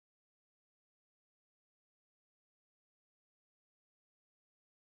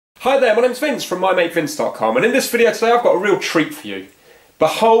Hi there, my name's Vince from mymatevince.com, and in this video today I've got a real treat for you.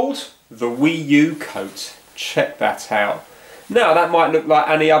 Behold the Wii U coat. Check that out. Now that might look like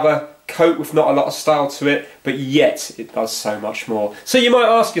any other coat with not a lot of style to it, but yet it does so much more. So you might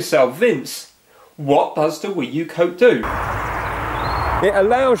ask yourself, Vince, what does the Wii U coat do? It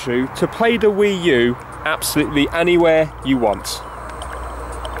allows you to play the Wii U absolutely anywhere you want.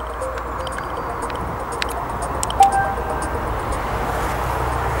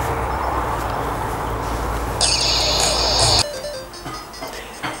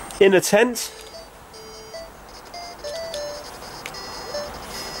 In a tent,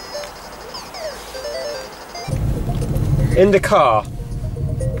 in the car,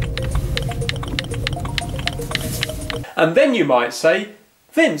 and then you might say,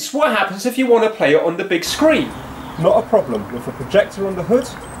 Vince, what happens if you want to play it on the big screen? Not a problem. With a projector on the hood,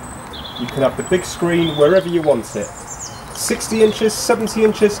 you can have the big screen wherever you want it. 60 inches, 70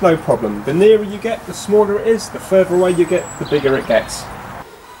 inches, no problem. The nearer you get, the smaller it is. The further away you get, the bigger it gets.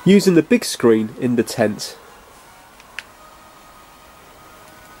 Using the big screen in the tent.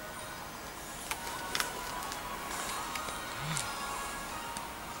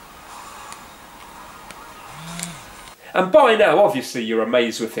 And by now, obviously, you're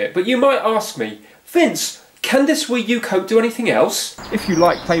amazed with it, but you might ask me, Vince, can this Wii U coat do anything else? If you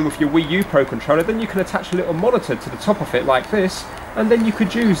like playing with your Wii U Pro Controller, then you can attach a little monitor to the top of it like this, and then you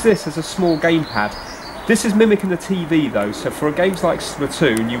could use this as a small gamepad. This is mimicking the TV though, so for games like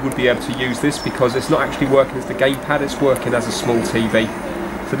Splatoon you would be able to use this because it's not actually working as the gamepad, it's working as a small TV.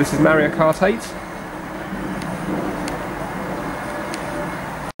 So this is Mario Kart 8.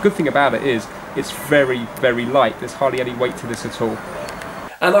 The good thing about it is it's very, very light. There's hardly any weight to this at all.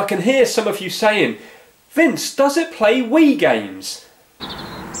 And I can hear some of you saying, Vince, does it play Wii games?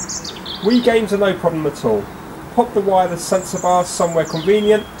 Wii games are no problem at all. Pop the wireless sensor bar somewhere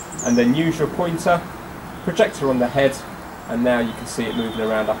convenient and then use your pointer. Projector on the head, and now you can see it moving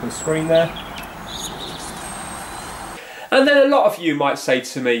around up on the screen there. And then a lot of you might say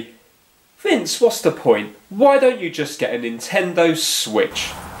to me, Vince, what's the point? Why don't you just get a Nintendo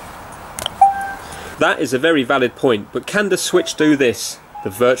Switch? That is a very valid point, but can the Switch do this? The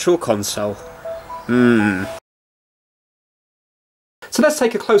Virtual Console. So let's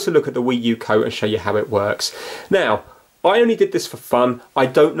take a closer look at the Wii U coat and show you how it works. Now, I only did this for fun. I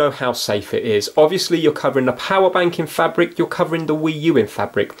don't know how safe it is. Obviously you're covering the power bank in fabric, you're covering the Wii U in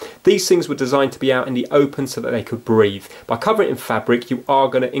fabric. These things were designed to be out in the open so that they could breathe. By covering it in fabric, you are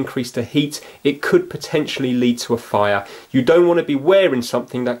going to increase the heat. It could potentially lead to a fire. You don't want to be wearing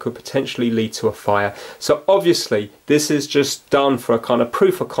something that could potentially lead to a fire. So obviously this is just done for a kind of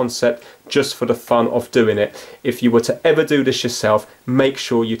proof of concept, just for the fun of doing it. If you were to ever do this yourself, make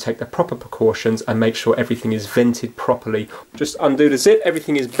sure you take the proper precautions and make sure everything is vented properly. Just undo the zip,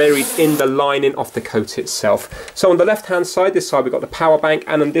 everything is buried in the lining of the coat itself. So on the left hand side, this side we've got the power bank,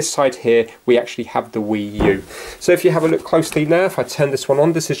 and on this side here we actually have the Wii U. So if you have a look closely now, if I turn this one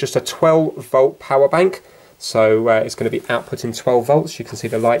on, this is just a 12 volt power bank. So it's going to be outputting 12 volts, you can see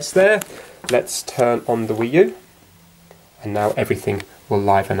the lights there. Let's turn on the Wii U, and now everything will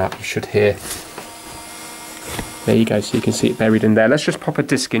liven up. You should hear. There you go, so you can see it buried in there. Let's just pop a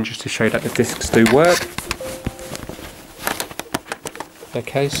disc in just to show that the discs do work.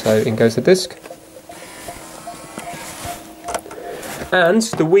 Okay, so in goes the disc. And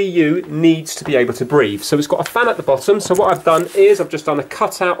the Wii U needs to be able to breathe. So it's got a fan at the bottom. So what I've done is I've just done a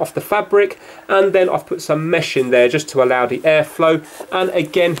cutout off the fabric, and then I've put some mesh in there just to allow the airflow. And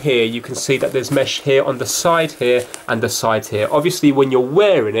again here you can see that there's mesh here on the side here and the side here. Obviously when you're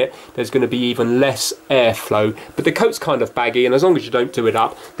wearing it there's going to be even less airflow, but the coat's kind of baggy, and as long as you don't do it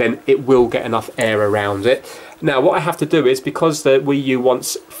up then it will get enough air around it. Now what I have to do is, because the Wii U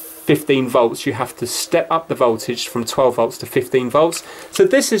wants 15 volts, you have to step up the voltage from 12 volts to 15 volts. So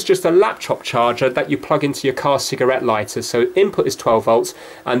this is just a laptop charger that you plug into your car cigarette lighter. So input is 12 volts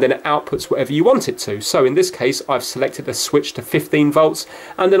and then it outputs whatever you want it to. So in this case I've selected a switch to 15 volts,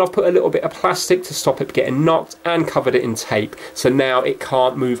 and then I've put a little bit of plastic to stop it getting knocked and covered it in tape. So now it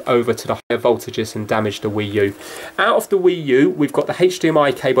can't move over to the higher voltages and damage the Wii U. Out of the Wii U we've got the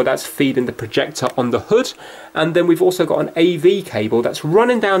HDMI cable that's feeding the projector on the hood, and then we've also got an AV cable that's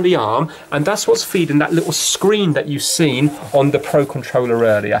running down the arm, and that's what's feeding that little screen that you've seen on the Pro Controller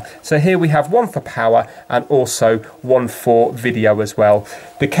earlier. So here we have one for power and also one for video as well.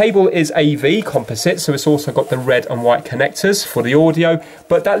 The cable is AV composite, so it's also got the red and white connectors for the audio,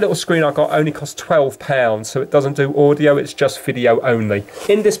 but that little screen I got only cost £12, so it doesn't do audio, it's just video only.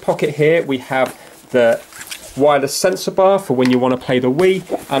 In this pocket here we have the wireless sensor bar for when you want to play the Wii,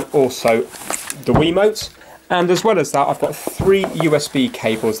 and also the Wiimote. And as well as that, I've got 3 USB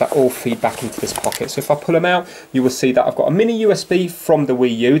cables that all feed back into this pocket. So if I pull them out, you will see that I've got a mini USB from the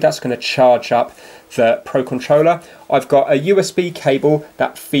Wii U that's going to charge up the Pro Controller. I've got a USB cable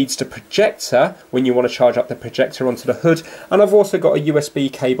that feeds the projector when you want to charge up the projector onto the hood, and I've also got a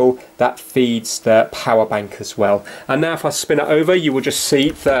USB cable that feeds the power bank as well. And now if I spin it over, you will just see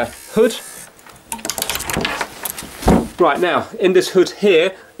the hood. Right, now in this hood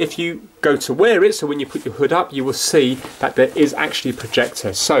here, if you go to wear it, so when you put your hood up, you will see that there is actually a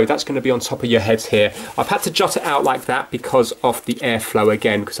projector. So that's going to be on top of your head here. I've had to jut it out like that because of the airflow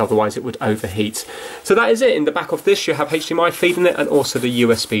again, because otherwise it would overheat. So that is it. In the back of this, you have HDMI feeding it and also the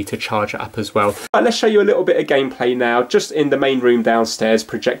USB to charge it up as well. Right, let's show you a little bit of gameplay now, just in the main room downstairs,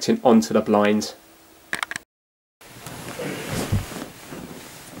 projecting onto the blind.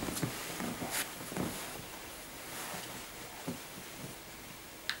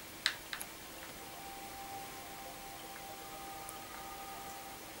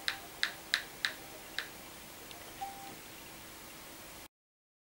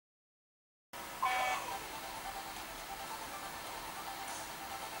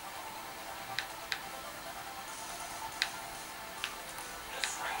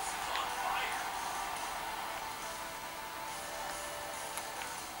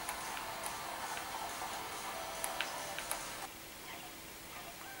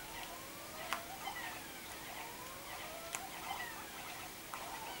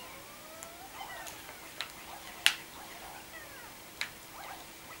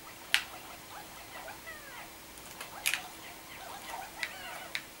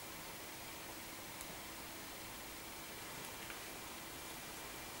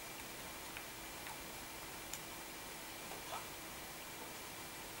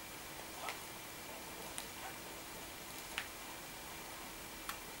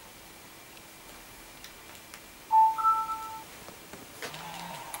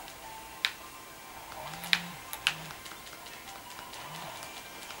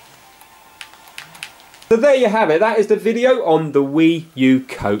 So there you have it, that is the video on the Wii U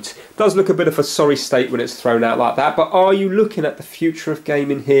coat. It does look a bit of a sorry state when it's thrown out like that, but are you looking at the future of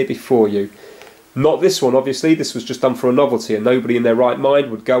gaming here before you? Not this one, obviously. This was just done for a novelty, and nobody in their right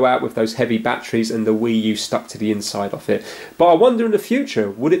mind would go out with those heavy batteries and the Wii U stuck to the inside of it. But I wonder in the future,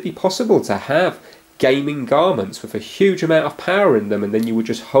 would it be possible to have gaming garments with a huge amount of power in them, and then you would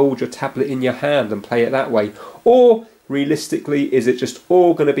just hold your tablet in your hand and play it that way? Or realistically, is it just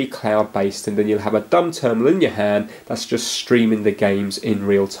all going to be cloud-based, and then you'll have a dumb terminal in your hand that's just streaming the games in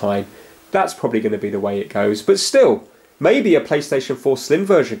real time? That's probably going to be the way it goes. But still, maybe a PlayStation 4 Slim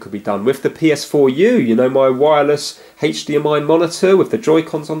version could be done with the PS4U, you know, my wireless HDMI monitor with the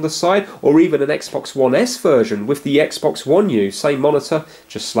Joy-Cons on the side, or even an Xbox One S version with the Xbox One U, same monitor,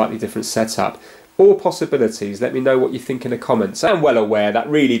 just slightly different setup. All possibilities. Let me know what you think in the comments. I'm well aware that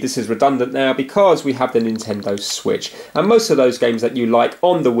really this is redundant now because we have the Nintendo Switch, and most of those games that you like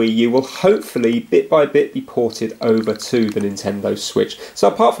on the Wii U will hopefully bit by bit be ported over to the Nintendo Switch. So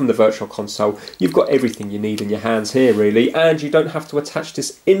apart from the Virtual Console, you've got everything you need in your hands here really, and you don't have to attach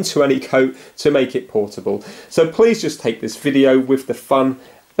this into any coat to make it portable. So please just take this video with the fun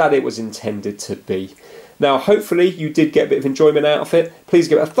that it was intended to be. Now, hopefully you did get a bit of enjoyment out of it. Please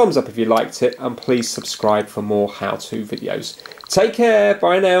give it a thumbs up if you liked it, and please subscribe for more how-to videos. Take care,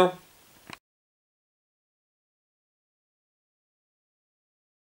 bye now.